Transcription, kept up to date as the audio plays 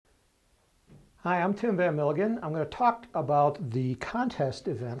Hi, I'm Tim Van Milligan. I'm going to talk about the contest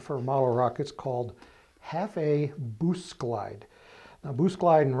event for model rockets called Half A Boost Glide. Now, Boost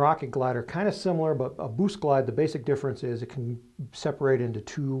Glide and Rocket Glide are kind of similar, but a Boost Glide, the basic difference is it can separate into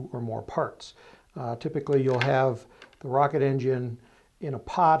two or more parts. Typically, you'll have the rocket engine in a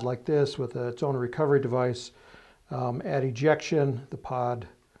pod like this with its own recovery device. At ejection, the pod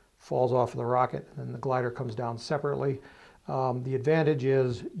falls off of the rocket and then the glider comes down separately. The advantage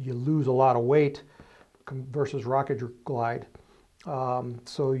is you lose a lot of weight versus rocket glide.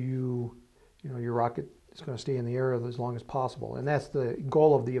 So your rocket is going to stay in the air as long as possible. And that's the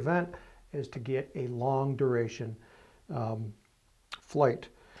goal of the event, is to get a long duration flight.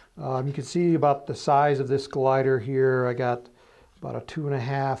 You can see about the size of this glider here. I got about a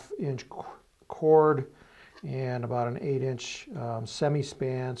 2.5-inch cord and about an 8-inch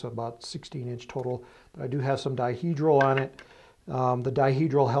semi-span, so about 16-inch total. But I do have some dihedral on it. The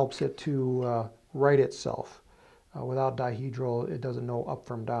dihedral helps it to right itself. Without dihedral, it doesn't know up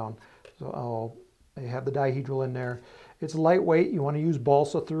from down. So I have the dihedral in there. It's lightweight. You want to use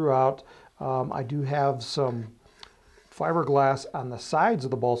balsa throughout. I do have some fiberglass on the sides of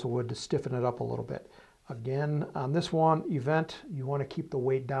the balsa wood to stiffen it up a little bit. Again, on this event, you want to keep the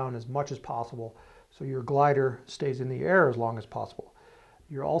weight down as much as possible so your glider stays in the air as long as possible.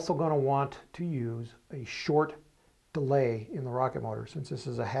 You're also going to want to use a short delay in the rocket motor. Since this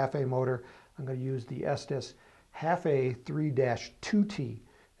is a half A motor, I'm going to use the Estes half A 3-2T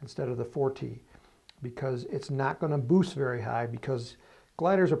instead of the 4T, because it's not going to boost very high, because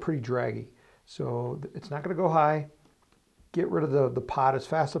gliders are pretty draggy. So it's not going to go high. Get rid of the pod as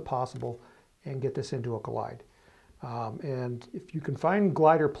fast as possible and get this into a glide. And if you can find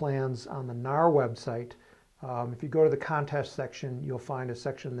glider plans on the NAR website, if you go to the contest section, you'll find a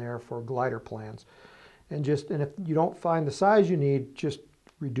section there for glider plans. And if you don't find the size you need, just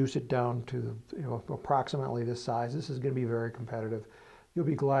reduce it down to approximately this size. This is going to be very competitive. You'll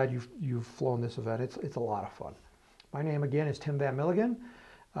be glad you've flown this event. It's a lot of fun. My name again is Tim Van Milligan,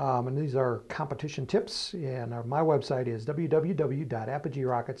 and these are competition tips. And my website is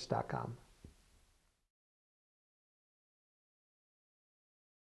www.apogeerockets.com.